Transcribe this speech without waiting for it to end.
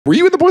Were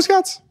you in the Boy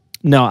Scouts?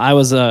 No, I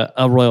was a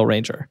Royal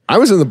Ranger. I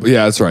was in the,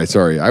 yeah, that's right.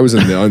 Sorry. I was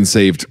in the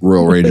unsaved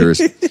Royal Rangers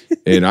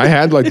and I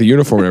had like the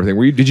uniform and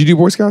everything. Did you do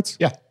Boy Scouts?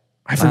 Yeah.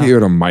 I forget you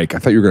had a mic. I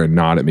thought you were going to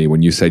nod at me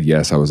when you said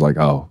yes. I was like,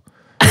 oh.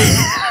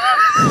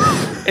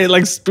 It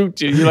like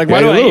spooked you. You're like,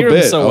 why do I hear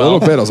him so well? A little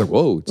bit. I was like,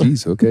 whoa,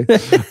 geez, okay.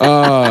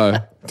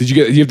 Did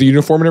you have the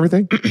uniform and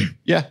everything?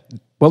 Yeah.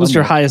 What was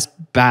your highest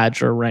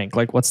badge or rank?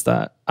 Like, what's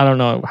that? I don't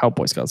know how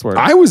Boy Scouts work.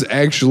 I was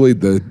actually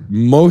the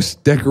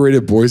most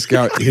decorated Boy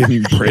Scout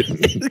in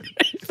Britain.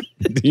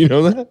 Do you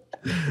know that?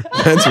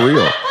 That's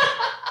real.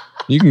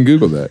 You can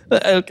Google that.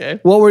 Okay.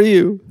 What were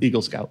you?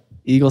 Eagle Scout.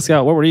 Eagle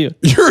Scout. What were you?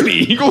 You're an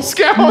Eagle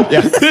Scout?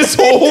 Yeah. This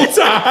whole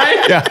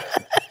time? Yeah.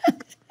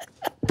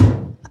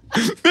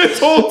 This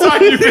whole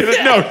time you've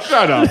been... No,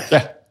 shut up.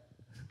 Yeah.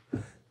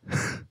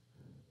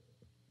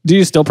 Do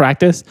you still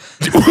practice?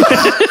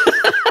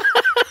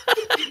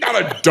 Not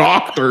a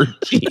doctor.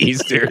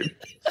 Jeez, dude.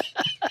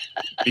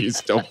 You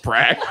still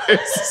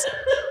practice?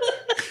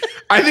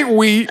 I think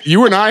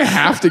you and I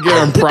have to get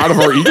on proud of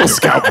our Eagle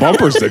Scout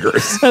bumper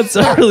stickers. That's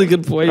a really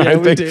good point. Yeah,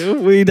 we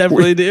do. We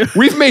definitely do.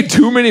 We've made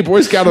too many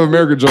Boy Scout of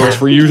America jokes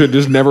for you to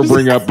just never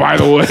bring up, by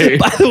the way.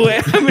 By the way,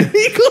 I'm an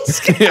Eagle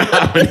Scout. Yeah,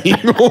 I'm an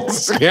Eagle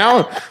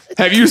Scout.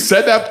 Have you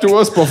said that to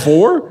us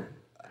before?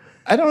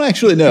 I don't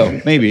actually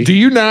know. Maybe. Do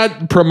you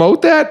not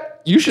promote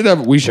that? We should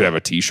have a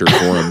t-shirt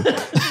for him.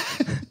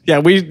 Yeah,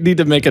 we need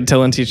to make a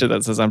Tillin t-shirt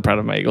that says I'm proud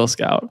of my Eagle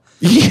Scout.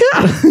 Yeah.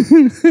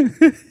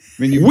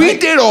 I mean, we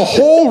did a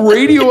whole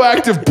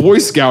radioactive Boy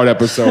Scout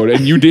episode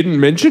and you didn't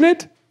mention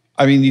it?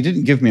 I mean, you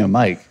didn't give me a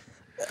mic.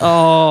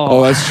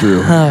 Oh, that's true.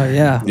 Oh,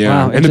 yeah.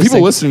 Yeah. Wow, and the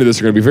people listening to this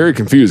are going to be very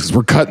confused because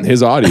we're cutting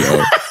his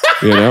audio,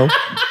 you know?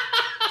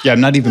 Yeah,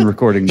 I'm not even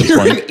recording this You're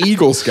one. an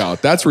Eagle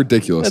Scout. That's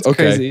ridiculous. That's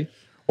okay. crazy.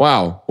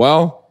 Wow.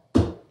 Well,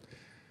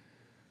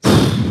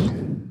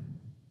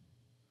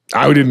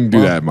 I didn't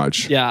do that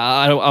much. Yeah,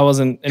 I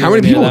wasn't. How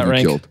many people that have you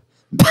rank. killed?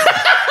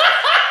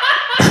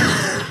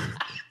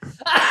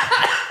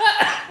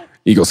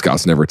 Eagle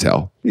Scouts never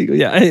tell.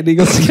 An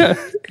Eagle Scout.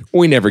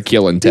 We never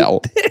kill and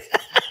tell.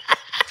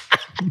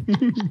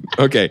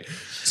 Okay.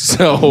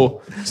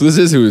 So this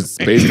is who it's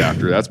based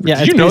after. Yeah,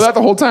 did you know that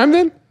the whole time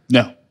then?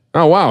 No.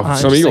 Oh, wow. Some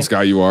interesting. Eagle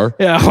Scout you are.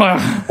 Yeah,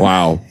 wow.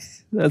 Wow.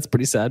 That's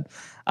pretty sad.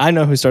 I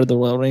know who started the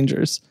Royal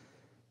Rangers.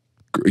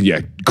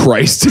 Yeah,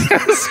 Christ.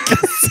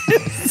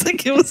 It's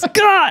like it was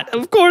God.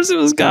 Of course it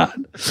was God.